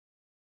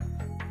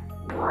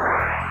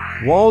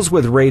Walls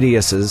with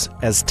radiuses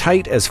as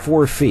tight as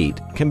 4 feet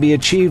can be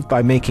achieved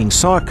by making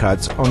saw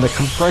cuts on the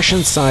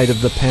compression side of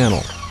the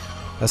panel.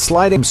 A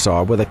sliding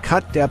saw with a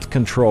cut depth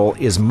control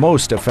is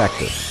most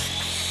effective.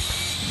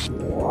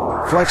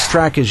 Flex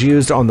track is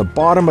used on the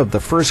bottom of the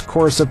first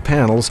course of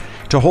panels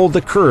to hold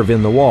the curve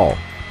in the wall.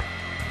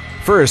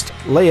 First,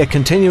 lay a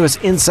continuous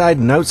inside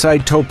and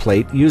outside toe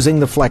plate using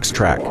the flex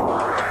track.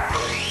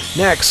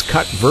 Next,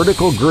 cut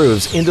vertical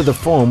grooves into the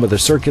foam with a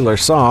circular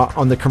saw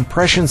on the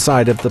compression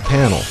side of the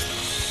panel.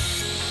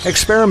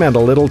 Experiment a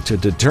little to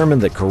determine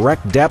the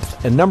correct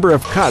depth and number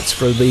of cuts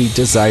for the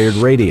desired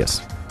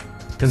radius.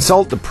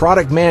 Consult the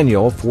product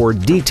manual for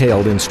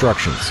detailed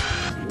instructions.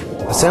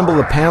 Assemble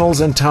the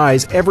panels and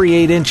ties every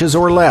 8 inches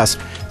or less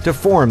to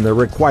form the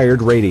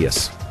required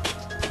radius.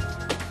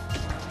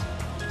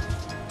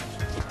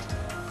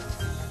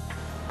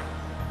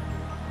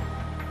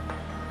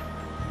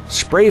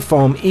 Spray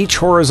foam each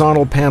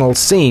horizontal panel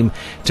seam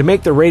to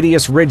make the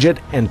radius rigid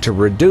and to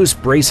reduce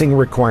bracing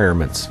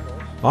requirements.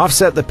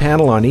 Offset the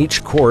panel on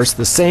each course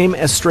the same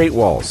as straight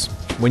walls.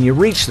 When you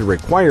reach the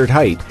required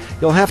height,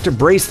 you'll have to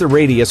brace the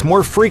radius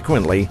more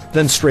frequently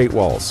than straight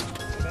walls.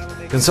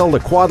 Consult a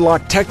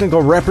Quad-Lock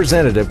technical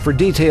representative for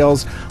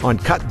details on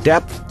cut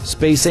depth,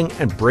 spacing,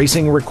 and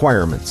bracing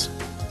requirements.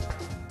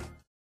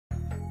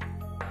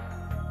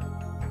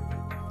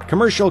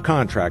 Commercial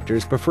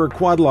contractors prefer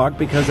Quad-Lock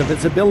because of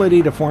its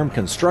ability to form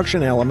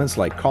construction elements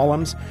like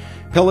columns,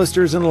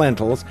 pilasters, and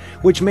lintels,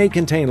 which may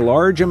contain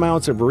large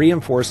amounts of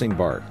reinforcing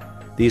bark.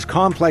 These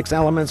complex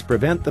elements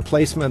prevent the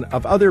placement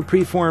of other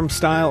preformed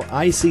style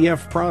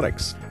ICF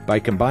products. By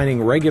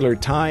combining regular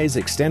ties,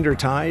 extender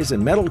ties,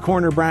 and metal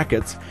corner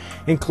brackets,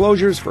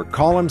 enclosures for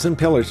columns and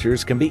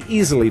pilasters can be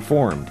easily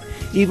formed,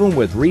 even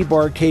with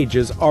rebar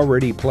cages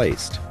already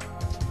placed.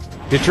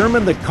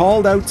 Determine the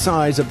called-out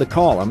size of the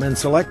column and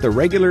select the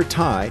regular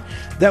tie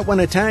that, when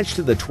attached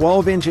to the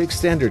 12-inch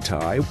extender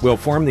tie, will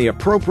form the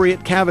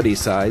appropriate cavity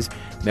size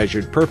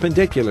measured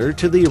perpendicular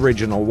to the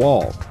original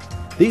wall.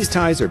 These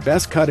ties are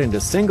best cut into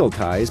single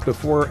ties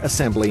before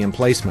assembly and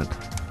placement.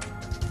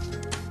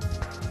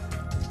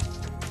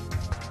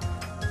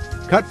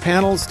 Cut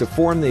panels to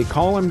form the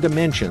column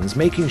dimensions,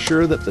 making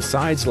sure that the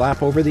sides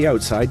lap over the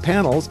outside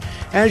panels,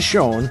 as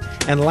shown,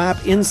 and lap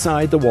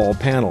inside the wall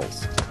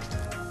panels.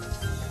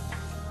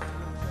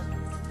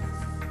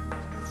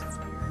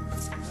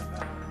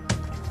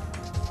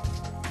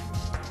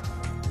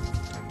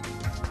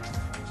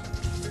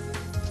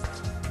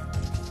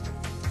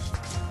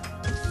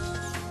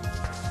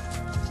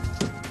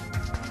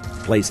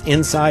 Place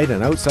inside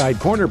and outside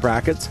corner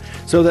brackets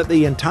so that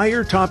the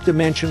entire top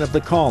dimension of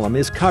the column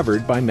is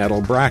covered by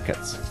metal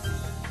brackets.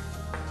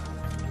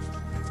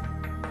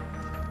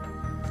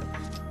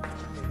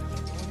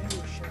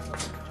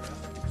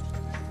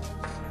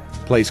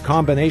 Place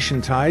combination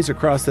ties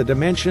across the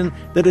dimension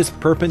that is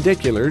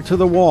perpendicular to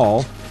the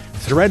wall,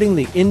 threading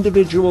the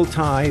individual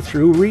tie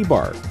through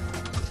rebar.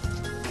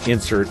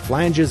 Insert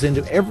flanges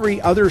into every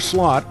other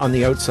slot on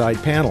the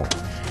outside panel.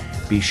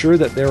 Be sure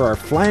that there are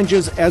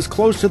flanges as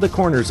close to the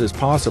corners as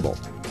possible.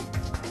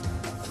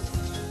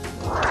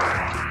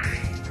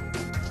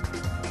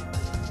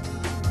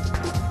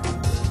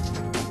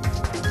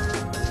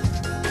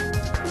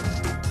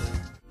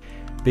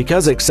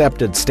 Because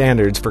accepted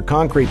standards for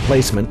concrete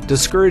placement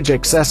discourage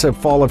excessive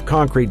fall of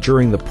concrete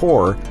during the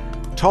pour,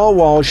 tall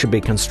walls should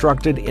be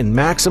constructed in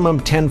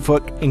maximum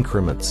 10-foot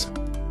increments.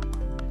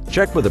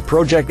 Check with a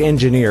project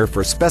engineer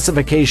for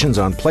specifications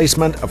on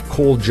placement of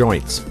cold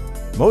joints.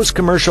 Most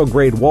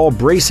commercial-grade wall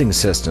bracing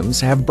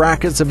systems have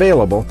brackets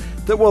available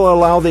that will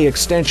allow the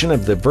extension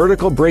of the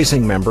vertical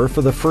bracing member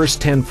for the first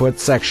 10-foot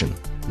section.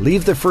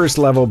 Leave the first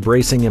level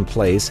bracing in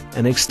place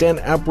and extend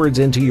upwards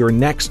into your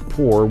next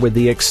pour with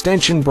the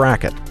extension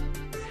bracket.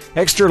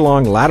 Extra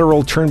long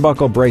lateral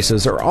turnbuckle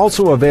braces are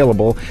also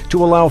available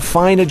to allow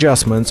fine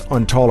adjustments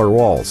on taller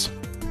walls.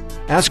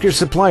 Ask your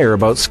supplier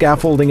about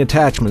scaffolding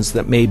attachments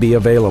that may be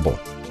available.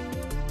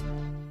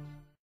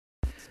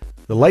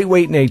 The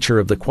lightweight nature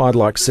of the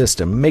Quad-Lock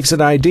system makes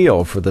it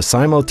ideal for the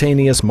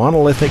simultaneous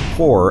monolithic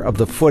pour of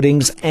the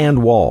footings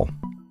and wall.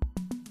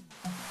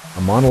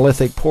 A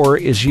monolithic pour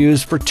is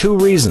used for 2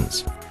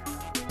 reasons.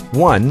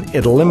 1,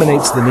 it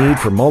eliminates the need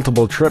for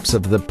multiple trips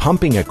of the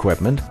pumping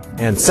equipment,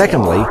 and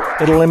secondly,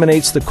 it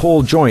eliminates the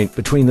cold joint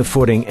between the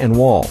footing and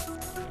wall.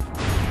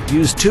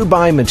 Use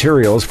 2x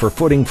materials for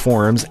footing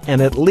forms and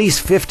at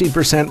least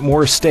 50%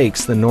 more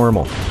stakes than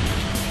normal.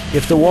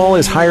 If the wall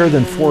is higher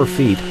than 4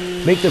 feet,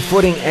 make the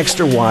footing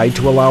extra wide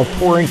to allow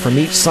pouring from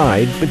each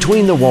side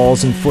between the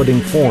walls and footing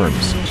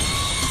forms.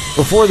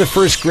 Before the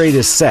first grade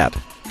is set,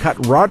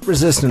 cut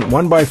rot-resistant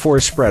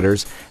 1x4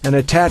 spreaders and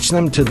attach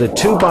them to the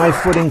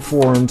 2x footing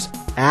forms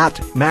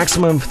at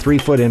maximum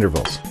 3-foot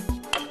intervals.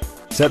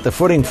 Set the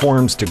footing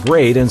forms to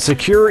grade and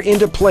secure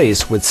into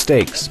place with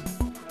stakes.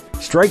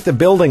 Strike the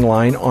building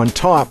line on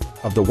top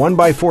of the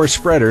 1x4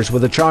 spreaders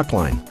with a chalk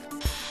line.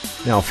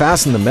 Now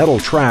fasten the metal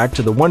track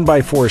to the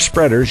 1x4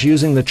 spreaders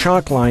using the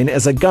chalk line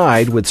as a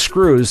guide with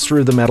screws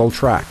through the metal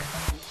track.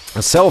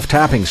 A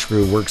self-tapping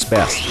screw works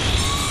best.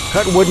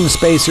 Cut wooden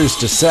spacers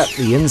to set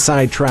the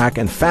inside track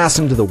and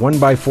fasten to the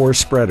 1x4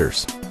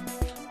 spreaders.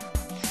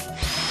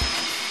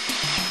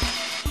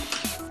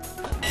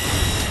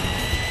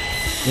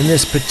 In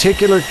this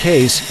particular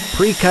case,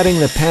 pre-cutting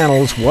the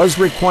panels was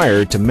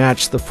required to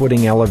match the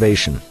footing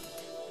elevation.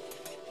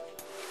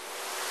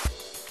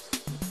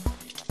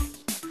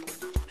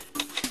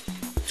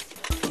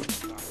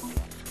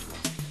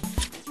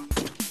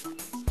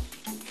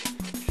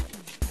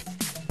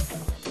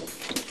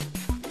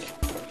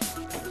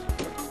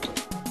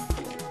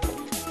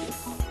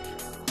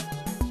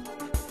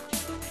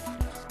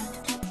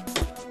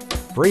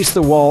 Brace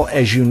the wall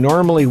as you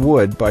normally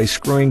would by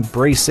screwing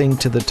bracing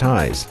to the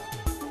ties.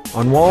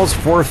 On walls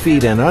 4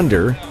 feet and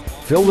under,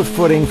 fill the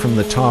footing from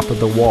the top of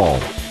the wall.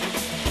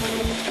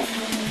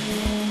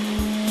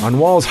 On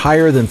walls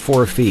higher than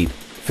 4 feet,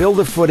 fill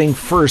the footing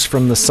first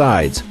from the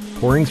sides,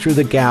 pouring through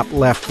the gap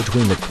left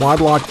between the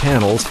quad-lock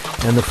panels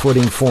and the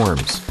footing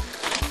forms.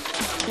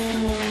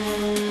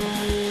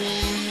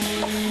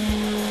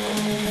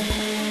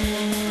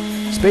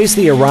 Space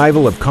the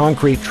arrival of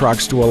concrete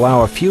trucks to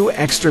allow a few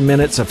extra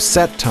minutes of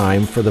set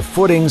time for the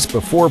footings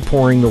before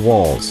pouring the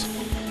walls.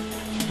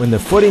 When the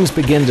footings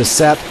begin to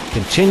set,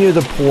 continue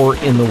the pour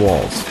in the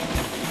walls.